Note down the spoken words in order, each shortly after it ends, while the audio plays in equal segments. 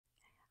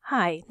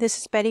Hi, this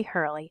is Betty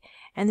Hurley,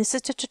 and this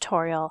is a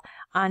tutorial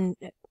on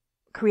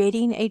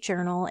creating a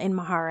journal in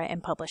Mahara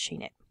and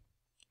publishing it.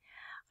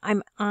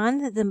 I'm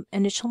on the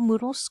initial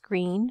Moodle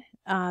screen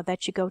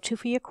that you go to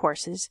for your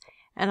courses,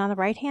 and on the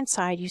right-hand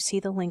side you see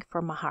the link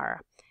for Mahara.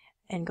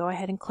 And go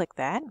ahead and click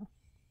that.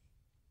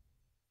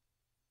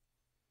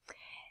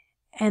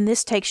 And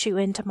this takes you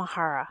into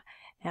Mahara.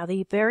 Now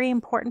the very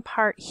important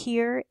part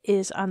here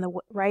is on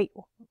the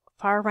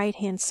far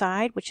right-hand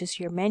side, which is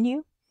your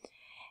menu.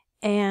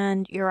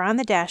 And you're on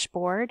the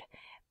dashboard.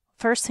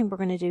 First thing we're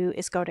going to do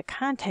is go to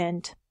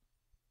Content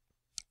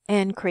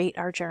and create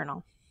our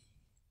journal.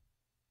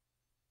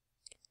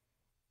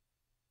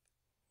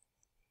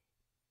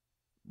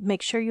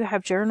 Make sure you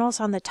have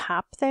journals on the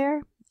top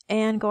there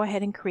and go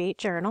ahead and create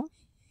journal.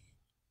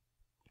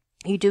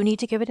 You do need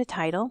to give it a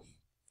title,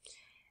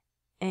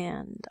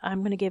 and I'm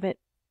going to give it,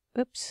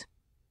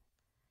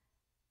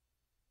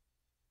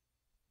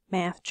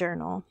 Math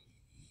Journal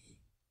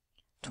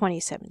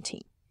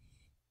 2017.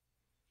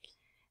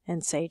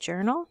 And say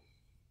journal,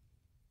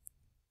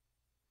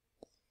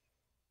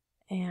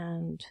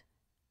 and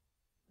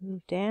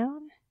move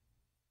down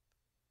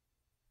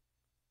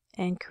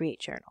and create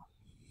journal.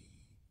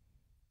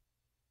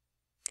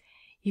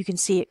 You can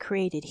see it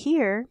created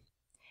here,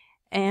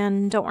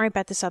 and don't worry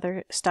about this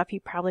other stuff,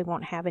 you probably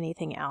won't have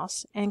anything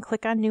else, and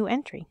click on new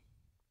entry.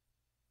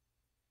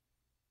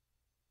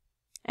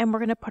 And we're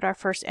going to put our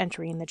first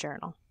entry in the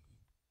journal.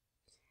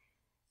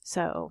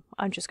 So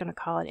I'm just going to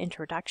call it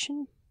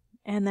Introduction.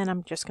 And then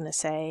I'm just going to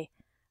say,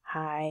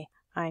 hi,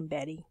 I'm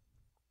Betty.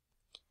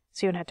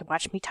 So you don't have to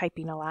watch me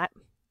typing a lot.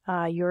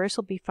 Yours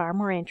will be far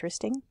more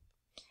interesting.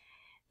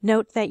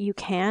 Note that you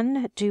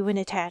can do an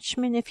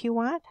attachment if you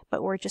want,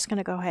 but we're just going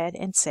to go ahead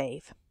and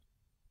save.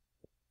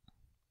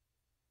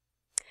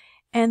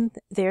 And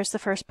there's the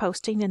first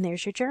posting, and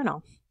there's your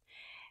journal.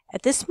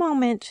 At this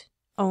moment,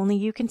 only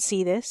you can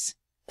see this.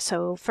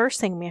 So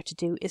first thing we have to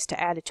do is to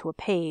add it to a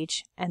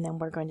page, and then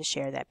we're going to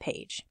share that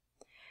page.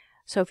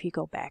 So if you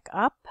go back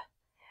up,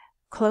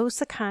 close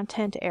the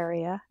content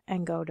area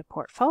and go to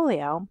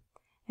Portfolio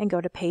and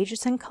go to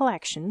Pages and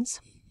Collections,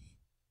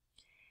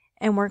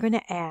 and we're going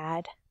to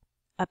add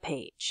a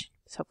page.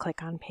 So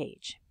click on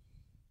Page.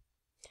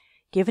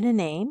 Give it a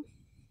name.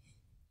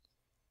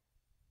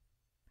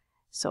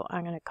 So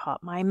I'm going to call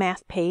it My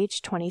Math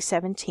Page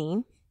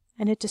 2017,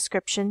 and a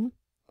description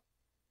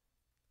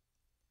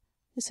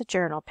is a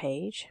journal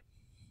page.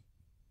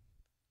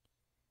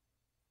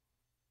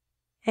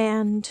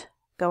 And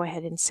go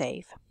ahead and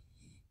save.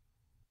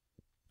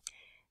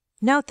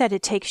 Note that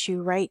it takes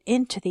you right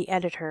into the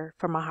editor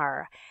for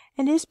Mahara,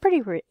 and it is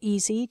pretty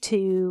easy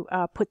to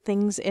put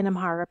things in a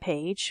Mahara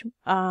page.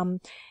 As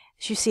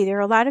you see, there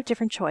are a lot of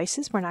different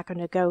choices. We're not going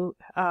to go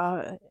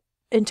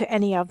into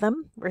any of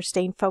them. We're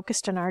staying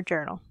focused on our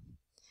journal.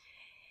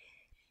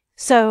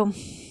 So,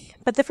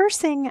 but the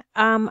first thing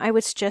I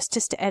would suggest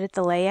is to edit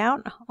the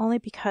layout, only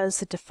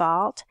because the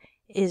default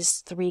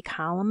is 3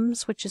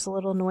 columns, which is a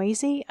little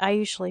noisy. I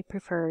usually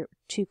prefer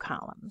 2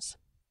 columns.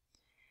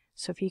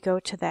 So if you go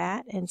to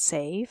that and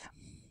save.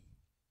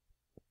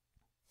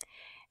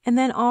 And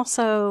then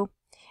also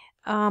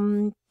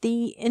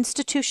the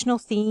institutional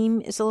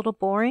theme is a little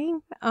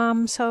boring,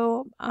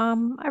 so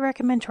I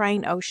recommend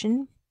trying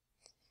Ocean.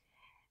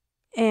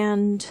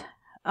 And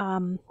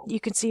you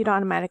can see it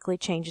automatically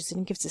changes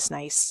and gives this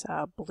nice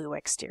blue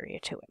exterior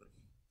to it.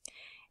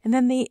 And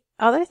then the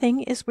other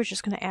thing is we're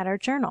just going to add our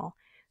journal.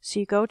 So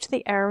you go to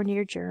the arrow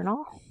near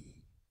journal,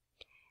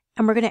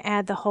 and we're going to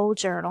add the whole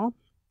journal.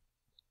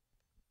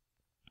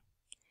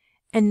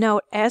 And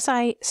note, as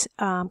I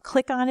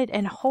click on it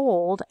and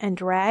hold and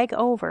drag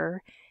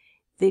over,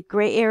 the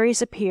gray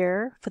areas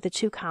appear for the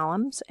 2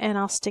 columns, and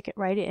I'll stick it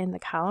right in the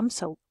column.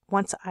 So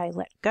once I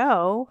let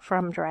go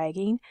from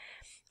dragging,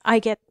 I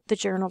get the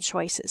journal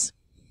choices.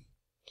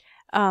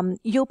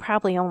 You'll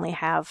probably only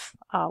have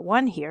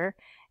 1 here,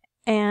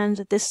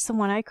 and this is the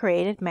one I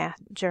created,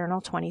 Math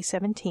Journal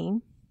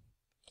 2017.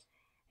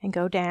 And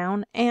go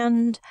down,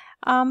 and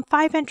 5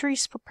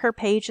 entries per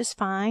page is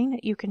fine.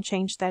 You can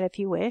change that if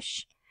you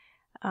wish.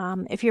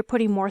 If you're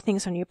putting more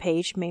things on your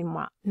page, you may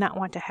not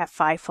want to have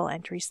 5 full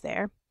entries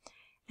there.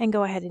 And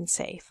go ahead and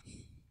save.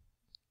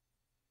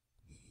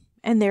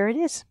 And there it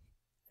is.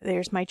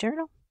 There's my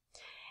journal.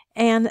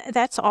 And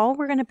that's all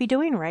we're going to be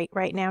doing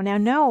right now. Now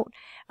note,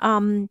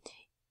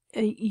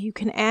 you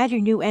can add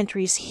your new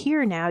entries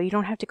here now. You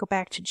don't have to go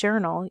back to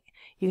journal.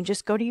 You can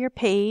just go to your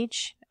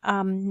page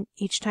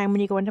each time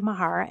when you go into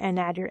Mahara and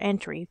add your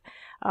entry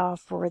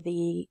for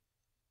the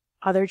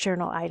other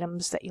journal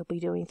items that you'll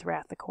be doing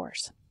throughout the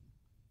course.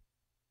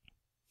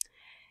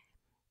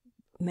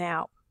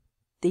 Now,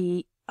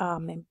 the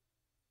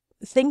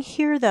thing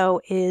here,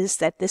 though, is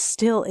that this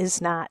still is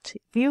not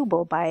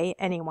viewable by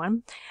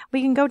anyone.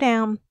 We can go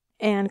down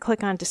and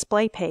click on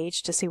Display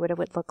Page to see what it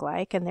would look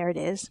like, and there it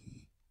is.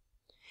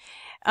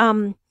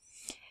 Now,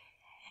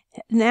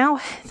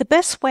 the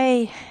best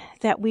way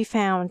that we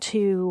found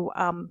to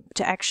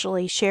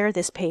actually share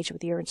this page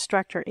with your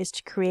instructor is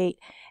to create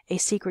a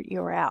secret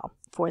URL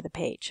for the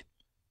page.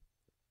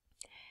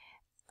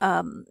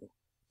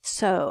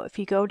 So if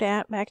you go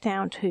back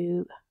down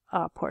to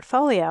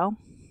portfolio,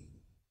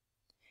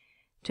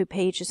 to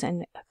pages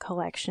and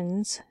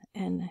collections,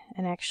 and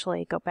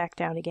actually go back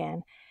down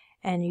again,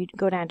 and you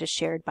go down to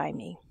shared by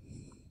me.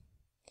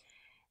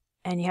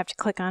 And you have to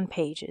click on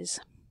pages.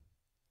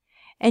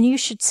 And you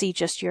should see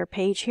just your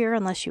page here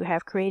unless you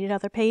have created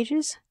other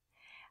pages.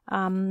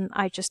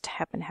 I just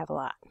happen to have a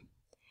lot.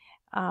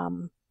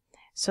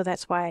 So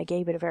that's why I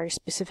gave it a very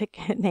specific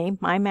name,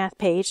 My Math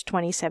Page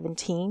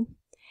 2017.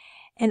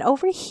 And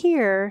over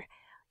here,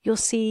 you'll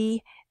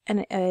see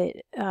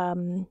it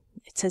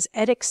says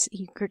Edit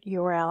Secret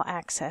URL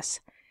Access.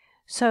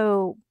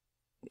 So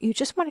you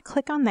just want to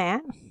click on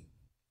that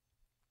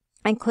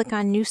and click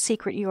on New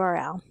Secret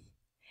URL.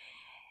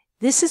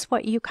 This is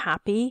what you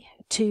copy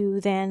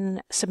to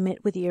then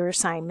submit with your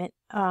assignment.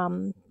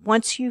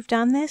 Once you've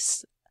done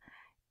this,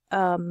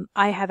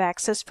 I have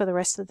access for the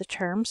rest of the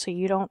term, so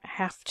you don't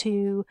have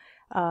to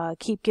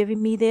keep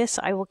giving me this.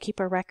 I will keep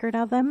a record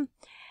of them.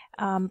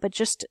 But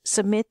just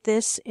submit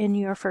this in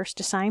your first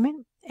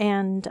assignment,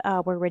 and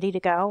we're ready to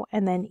go.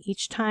 And then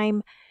each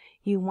time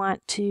you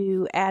want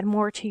to add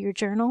more to your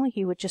journal,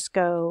 you would just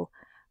go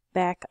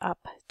back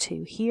up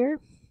to here.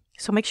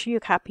 So make sure you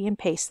copy and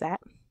paste that.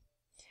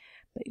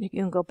 But you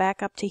can go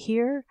back up to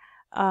here,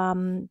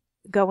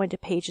 go into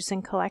Pages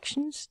and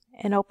Collections,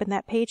 and open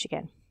that page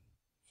again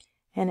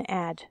and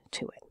add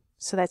to it.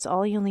 So that's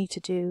all you'll need to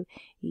do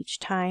each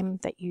time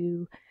that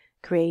you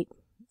create,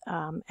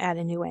 add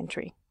a new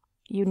entry.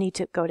 You need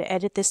to go to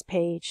Edit this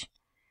page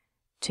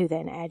to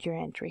then add your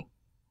entry.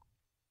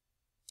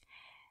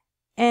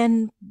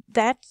 And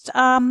that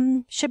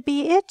should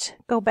be it.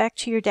 Go back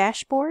to your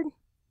dashboard.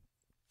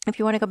 If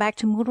you want to go back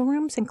to Moodle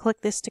Rooms, and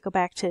click this to go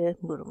back to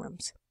Moodle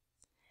Rooms.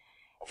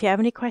 If you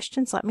have any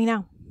questions, let me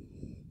know.